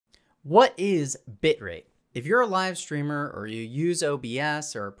What is bitrate? If you're a live streamer or you use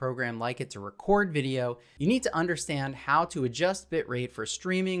OBS or a program like it to record video, you need to understand how to adjust bitrate for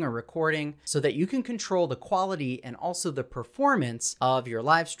streaming or recording so that you can control the quality and also the performance of your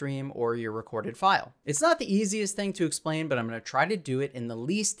live stream or your recorded file. It's not the easiest thing to explain, but I'm going to try to do it in the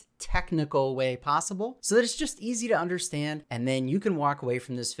least technical way possible so that it's just easy to understand, and then you can walk away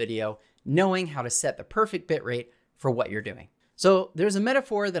from this video knowing how to set the perfect bitrate for what you're doing. So there's a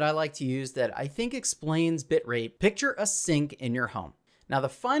metaphor that I like to use that I think explains bitrate. Picture a sink in your home. Now, the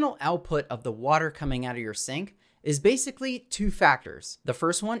final output of the water coming out of your sink is basically two factors. The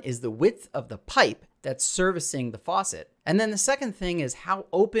first one is the width of the pipe that's servicing the faucet. And then the second thing is how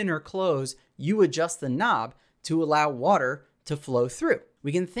open or close you adjust the knob to allow water to flow through.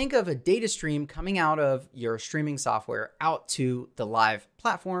 We can think of a data stream coming out of your streaming software out to the live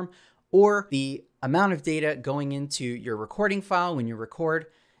platform, or the amount of data going into your recording file when you record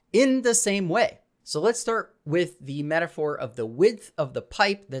in the same way. So let's start with the metaphor of the width of the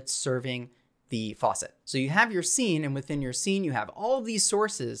pipe that's serving the faucet. So you have your scene, and within your scene, you have all of these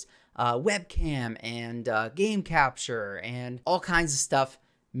sources, webcam and game capture and all kinds of stuff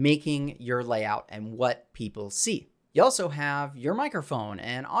making your layout and what people see. You also have your microphone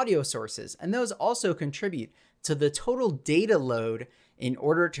and audio sources, and those also contribute to the total data load in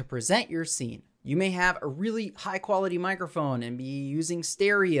order to present your scene. You may have a really high quality microphone and be using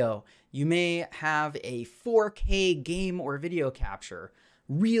stereo. You may have a 4K game or video capture,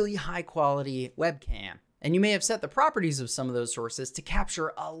 really high quality webcam. And you may have set the properties of some of those sources to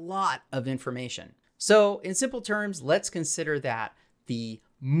capture a lot of information. So in simple terms, let's consider that the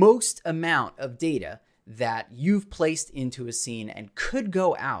most amount of data that you've placed into a scene and could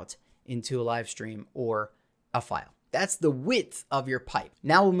go out into a live stream or a file. That's the width of your pipe.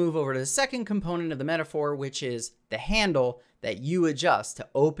 Now we'll move over to the second component of the metaphor, which is the handle that you adjust to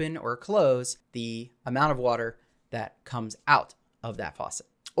open or close the amount of water that comes out of that faucet.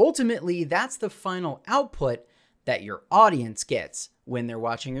 Ultimately, that's the final output that your audience gets when they're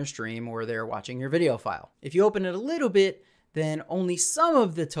watching your stream or they're watching your video file. If you open it a little bit, then only some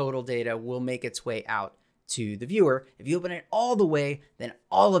of the total data will make its way out to the viewer. If you open it all the way, then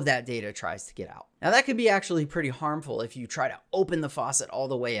all of that data tries to get out. Now that could be actually pretty harmful if you try to open the faucet all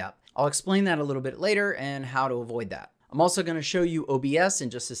the way up. I'll explain that a little bit later and how to avoid that. I'm also going to show you OBS in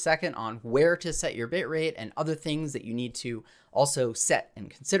just a second on where to set your bitrate and other things that you need to also set and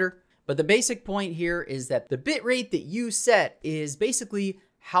consider. But the basic point here is that the bitrate that you set is basically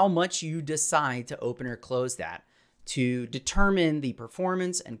how much you decide to open or close that to determine the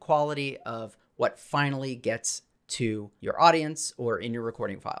performance and quality of what finally gets to your audience or in your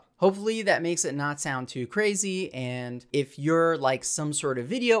recording file. Hopefully that makes it not sound too crazy. And if you're like some sort of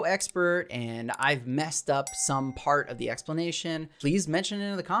video expert and I've messed up some part of the explanation, please mention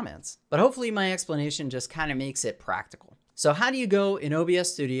it in the comments. But hopefully my explanation just kind of makes it practical. So how do you go in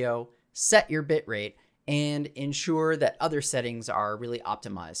OBS Studio, set your bitrate, and ensure that other settings are really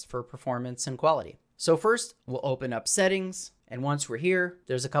optimized for performance and quality? So first, we'll open up settings. And once we're here,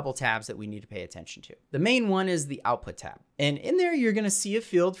 there's a couple tabs that we need to pay attention to. The main one is the output tab. And in there, you're gonna see a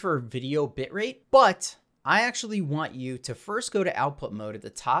field for video bitrate, but I actually want you to first go to output mode at the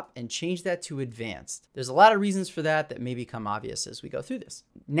top and change that to advanced. There's a lot of reasons for that that may become obvious as we go through this.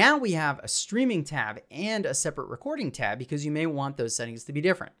 Now we have a streaming tab and a separate recording tab because you may want those settings to be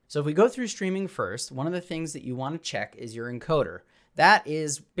different. So if we go through streaming first, one of the things that you wanna check is your encoder. That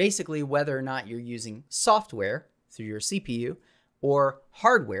is basically whether or not you're using software through your CPU or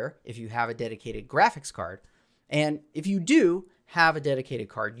hardware if you have a dedicated graphics card. And if you do have a dedicated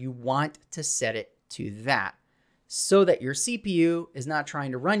card, you want to set it to that so that your CPU is not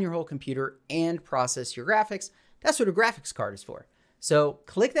trying to run your whole computer and process your graphics. That's what a graphics card is for. So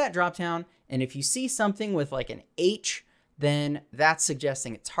click that dropdown, and if you see something with like an H, then that's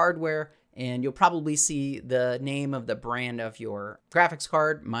suggesting it's hardware, and you'll probably see the name of the brand of your graphics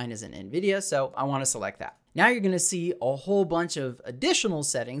card. Mine is an NVIDIA, so I want to select that. Now you're going to see a whole bunch of additional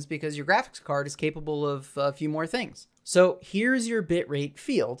settings because your graphics card is capable of a few more things. So here's your bitrate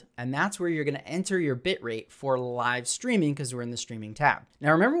field, and that's where you're going to enter your bitrate for live streaming because we're in the streaming tab.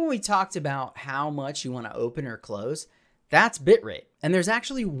 Now remember when we talked about how much you want to open or close? That's bitrate. And there's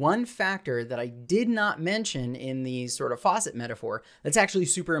actually one factor that I did not mention in the sort of faucet metaphor that's actually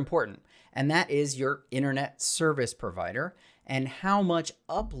super important, and that is your internet service provider and how much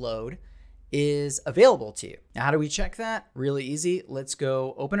upload is available to you. Now, how do we check that? Really easy. Let's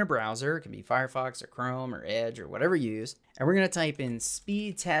go open a browser. It can be Firefox or Chrome or Edge or whatever you use. And we're going to type in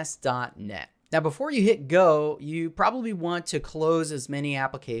speedtest.net. Now, before you hit go, you probably want to close as many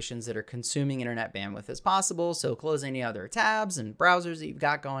applications that are consuming internet bandwidth as possible. So close any other tabs and browsers that you've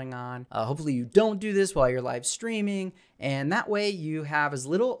got going on. Hopefully you don't do this while you're live streaming. And that way you have as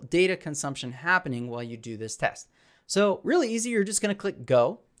little data consumption happening while you do this test. So really easy, you're just going to click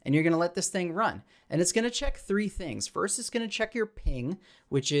go and you're going to let this thing run. And it's going to check three things. First, it's going to check your ping,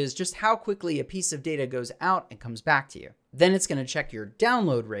 which is just how quickly a piece of data goes out and comes back to you. Then it's going to check your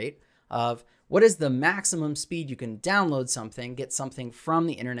download rate of what is the maximum speed you can download something, get something from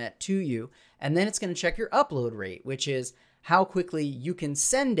the internet to you. And then it's going to check your upload rate, which is how quickly you can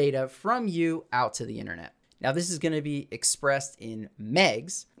send data from you out to the internet. Now, this is going to be expressed in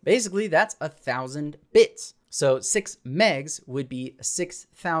megs. Basically, that's 1,000 bits. So 6 megs would be a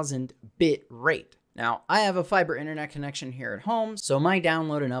 6,000 bit rate. Now, I have a fiber internet connection here at home, so my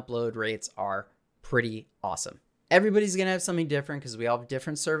download and upload rates are pretty awesome. Everybody's going to have something different because we all have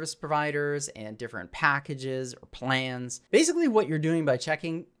different service providers and different packages or plans. Basically, what you're doing by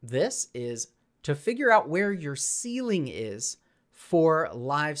checking this is to figure out where your ceiling is for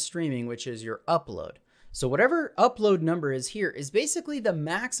live streaming, which is your upload. So whatever upload number is here is basically the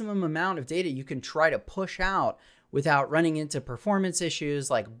maximum amount of data you can try to push out without running into performance issues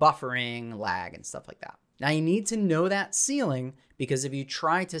like buffering, lag, and stuff like that. Now you need to know that ceiling because if you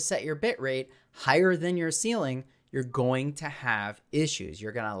try to set your bit rate higher than your ceiling, you're going to have issues.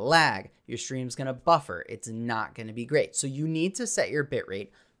 You're going to lag. Your stream's going to buffer. It's not going to be great. So you need to set your bit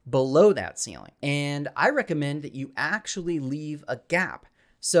rate below that ceiling. And I recommend that you actually leave a gap.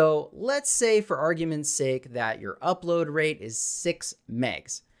 So let's say for argument's sake that your upload rate is 6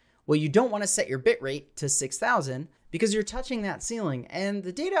 megs. Well, you don't want to set your bit rate to 6,000 because you're touching that ceiling and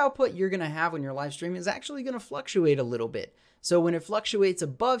the data output you're going to have when you're live streaming is actually going to fluctuate a little bit. So when it fluctuates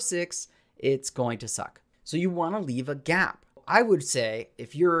above 6, it's going to suck. So you want to leave a gap. I would say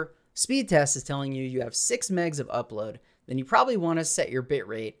if your speed test is telling you you have 6 megs of upload, then you probably want to set your bit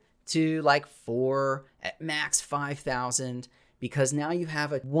rate to like 4, at max 5,000, because now you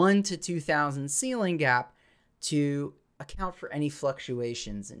have a 1 to 2,000 ceiling gap to account for any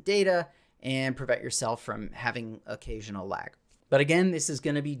fluctuations in data and prevent yourself from having occasional lag. But again, this is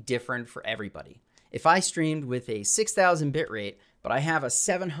going to be different for everybody. If I streamed with a 6,000 bit rate, but I have a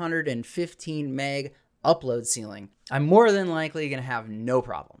 715 meg upload ceiling, I'm more than likely going to have no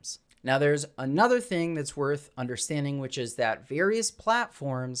problems. Now, there's another thing that's worth understanding, which is that various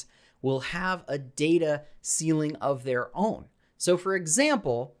platforms will have a data ceiling of their own. So for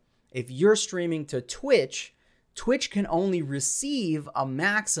example, if you're streaming to Twitch, Twitch can only receive a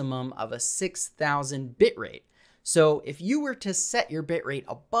maximum of a 6,000 bit rate. So if you were to set your bit rate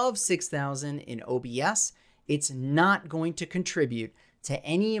above 6,000 in OBS, it's not going to contribute to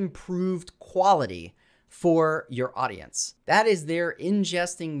any improved quality for your audience. That is their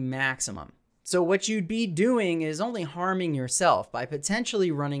ingesting maximum. So what you'd be doing is only harming yourself by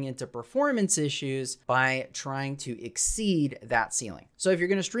potentially running into performance issues by trying to exceed that ceiling. So if you're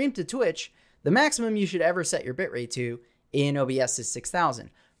going to stream to Twitch, the maximum you should ever set your bitrate to in OBS is 6,000.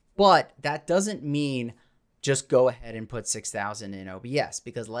 But that doesn't mean just go ahead and put 6,000 in OBS,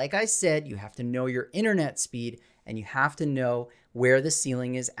 because like I said, you have to know your internet speed and you have to know where the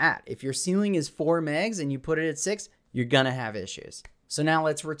ceiling is at. If your ceiling is 4 megs and you put it at 6, you're gonna have issues. So now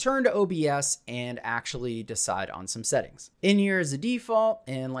let's return to OBS and actually decide on some settings. In here is the default,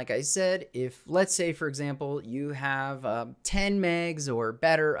 and like I said, if let's say for example you have 10 megs or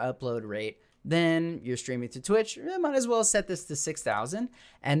better upload rate, then you're streaming to Twitch, you might as well set this to 6,000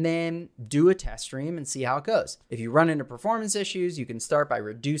 and then do a test stream and see how it goes. If you run into performance issues, you can start by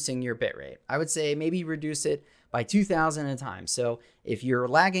reducing your bitrate. I would say maybe reduce it by 2,000 at a time. So if you're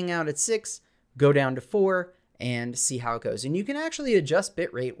lagging out at 6, go down to 4 and see how it goes. And you can actually adjust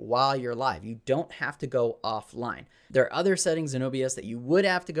bitrate while you're live. You don't have to go offline. There are other settings in OBS that you would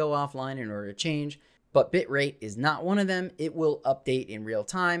have to go offline in order to change, but bitrate is not one of them. It will update in real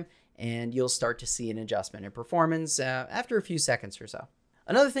time, and you'll start to see an adjustment in performance after a few seconds or so.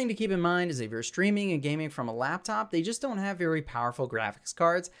 Another thing to keep in mind is if you're streaming and gaming from a laptop, they just don't have very powerful graphics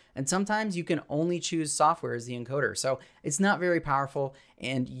cards, and sometimes you can only choose software as the encoder. So it's not very powerful,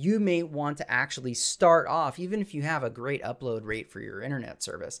 and you may want to actually start off, even if you have a great upload rate for your internet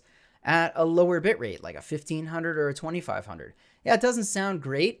service, at a lower bit rate, like a 1500 or a 2500. Yeah, it doesn't sound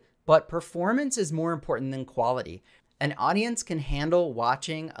great, but performance is more important than quality. An audience can handle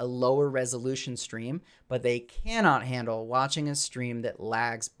watching a lower resolution stream, but they cannot handle watching a stream that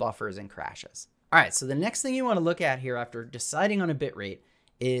lags, buffers, and crashes. All right, so the next thing you want to look at here after deciding on a bitrate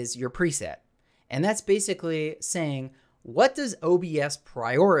is your preset. And that's basically saying, what does OBS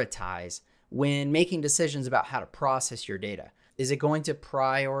prioritize when making decisions about how to process your data? Is it going to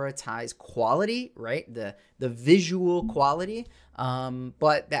prioritize quality, right? The visual quality,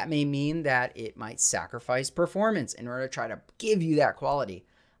 but that may mean that it might sacrifice performance in order to try to give you that quality.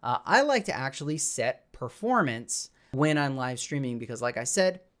 I like to actually set performance when I'm live streaming because, like I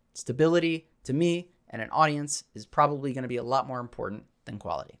said, stability to me and an audience is probably going to be a lot more important than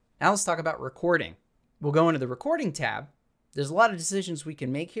quality. Now let's talk about recording. We'll go into the recording tab. There's a lot of decisions we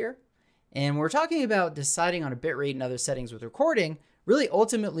can make here. And we're talking about deciding on a bitrate and other settings with recording. Really,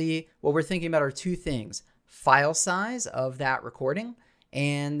 ultimately, what we're thinking about are two things: file size of that recording,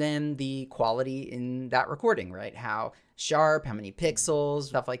 and then the quality in that recording, right? How sharp, how many pixels,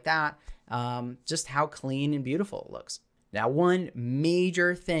 stuff like that. Just how clean and beautiful it looks. Now, one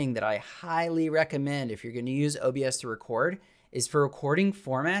major thing that I highly recommend if you're going to use OBS to record is for recording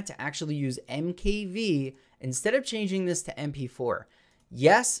format to actually use MKV instead of changing this to MP4.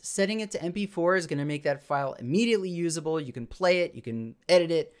 Yes, setting it to MP4 is going to make that file immediately usable. You can play it, you can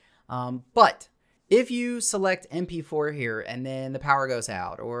edit it. But if you select MP4 here and then the power goes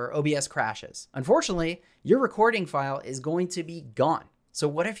out or OBS crashes, unfortunately, your recording file is going to be gone. So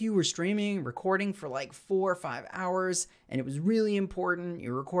what if you were streaming, recording for like 4 or 5 hours and it was really important,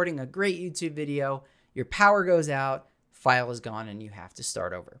 you're recording a great YouTube video, your power goes out, file is gone and you have to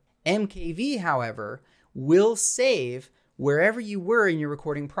start over. MKV, however, will save wherever you were in your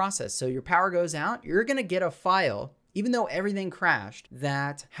recording process. So your power goes out, you're going to get a file, even though everything crashed,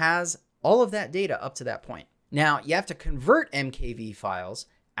 that has all of that data up to that point. Now, you have to convert MKV files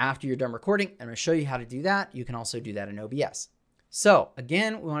after you're done recording. I'm going to show you how to do that. You can also do that in OBS. So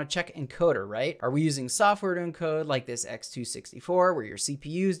again, we want to check encoder, right? Are we using software to encode like this X264 where your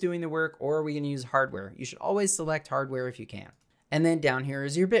CPU is doing the work, or are we going to use hardware? You should always select hardware if you can. And then down here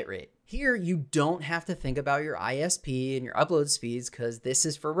is your bitrate. Here, you don't have to think about your ISP and your upload speeds because this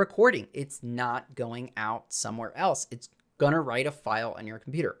is for recording. It's not going out somewhere else. It's gonna write a file on your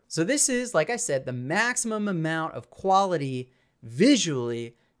computer. So this is, like I said, the maximum amount of quality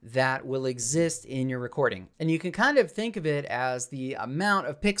visually that will exist in your recording. And you can kind of think of it as the amount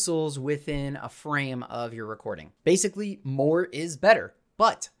of pixels within a frame of your recording. Basically, more is better.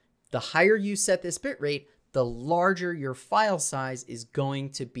 But the higher you set this bitrate, the larger your file size is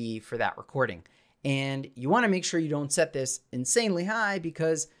going to be for that recording. And you want to make sure you don't set this insanely high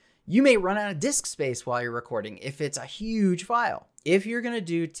because you may run out of disk space while you're recording if it's a huge file. If you're going to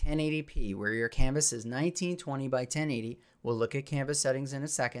do 1080p, where your canvas is 1920 by 1080, we'll look at canvas settings in a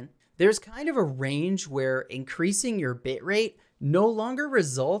second. There's kind of a range where increasing your bitrate no longer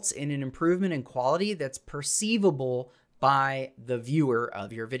results in an improvement in quality that's perceivable by the viewer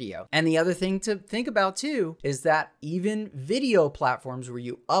of your video. And the other thing to think about too is that even video platforms where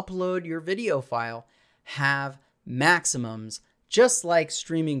you upload your video file have maximums just like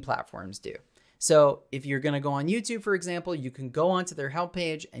streaming platforms do. So if you're gonna go on YouTube, for example, you can go onto their help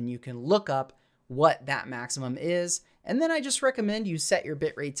page and you can look up what that maximum is. And then I just recommend you set your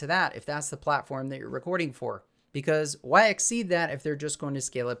bitrate to that if that's the platform that you're recording for, because why exceed that if they're just going to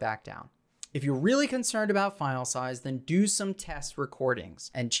scale it back down? If you're really concerned about file size, then do some test recordings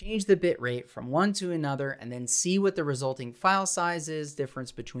and change the bitrate from one to another and then see what the resulting file size is,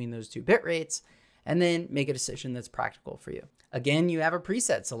 difference between those two bitrates, and then make a decision that's practical for you. Again, you have a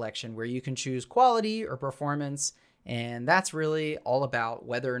preset selection where you can choose quality or performance, and that's really all about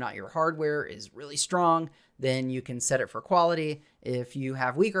whether or not your hardware is really strong. Then you can set it for quality. If you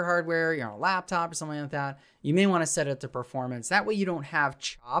have weaker hardware, you're on a laptop or something like that, you may want to set it to performance. That way you don't have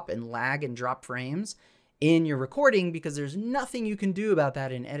chop and lag and drop frames in your recording because there's nothing you can do about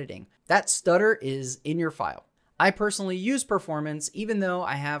that in editing. That stutter is in your file. I personally use performance even though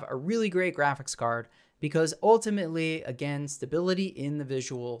I have a really great graphics card because ultimately, again, stability in the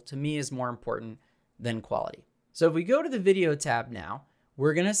visual to me is more important than quality. So if we go to the video tab now,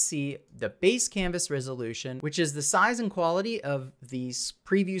 we're gonna see the base canvas resolution, which is the size and quality of the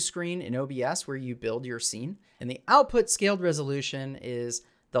preview screen in OBS where you build your scene. And the output scaled resolution is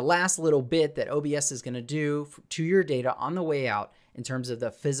the last little bit that OBS is gonna do to your data on the way out in terms of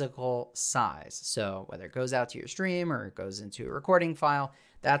the physical size. So whether it goes out to your stream or it goes into a recording file,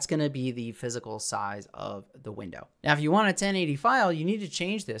 that's gonna be the physical size of the window. Now, if you want a 1080 file, you need to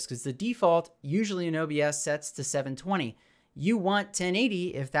change this because the default usually in OBS sets to 720. You want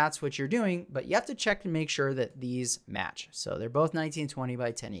 1080 if that's what you're doing, but you have to check to make sure that these match. So they're both 1920 by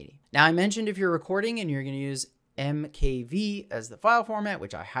 1080. Now, I mentioned if you're recording and you're gonna use MKV as the file format,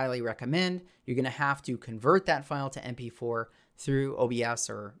 which I highly recommend, you're gonna have to convert that file to MP4 through OBS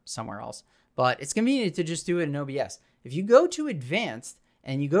or somewhere else, but it's convenient to just do it in OBS. If you go to advanced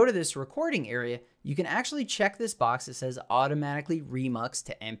and you go to this recording area, you can actually check this box that says automatically remux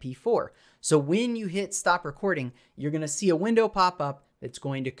to MP4. So when you hit stop recording, you're going to see a window pop up that's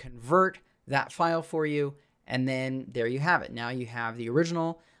going to convert that file for you. And then there you have it. Now you have the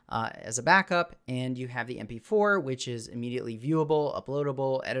original as a backup, and you have the MP4, which is immediately viewable,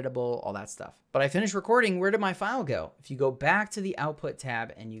 uploadable, editable, all that stuff. But I finished recording. Where did my file go? If you go back to the output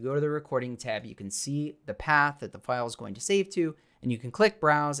tab and you go to the recording tab, you can see the path that the file is going to save to, and you can click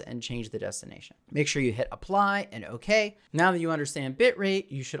browse and change the destination. Make sure you hit apply and OK. Now that you understand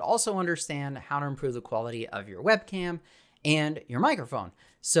bitrate, you should also understand how to improve the quality of your webcam and your microphone.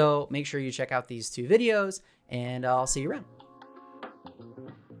 So make sure you check out these 2 videos, and I'll see you around.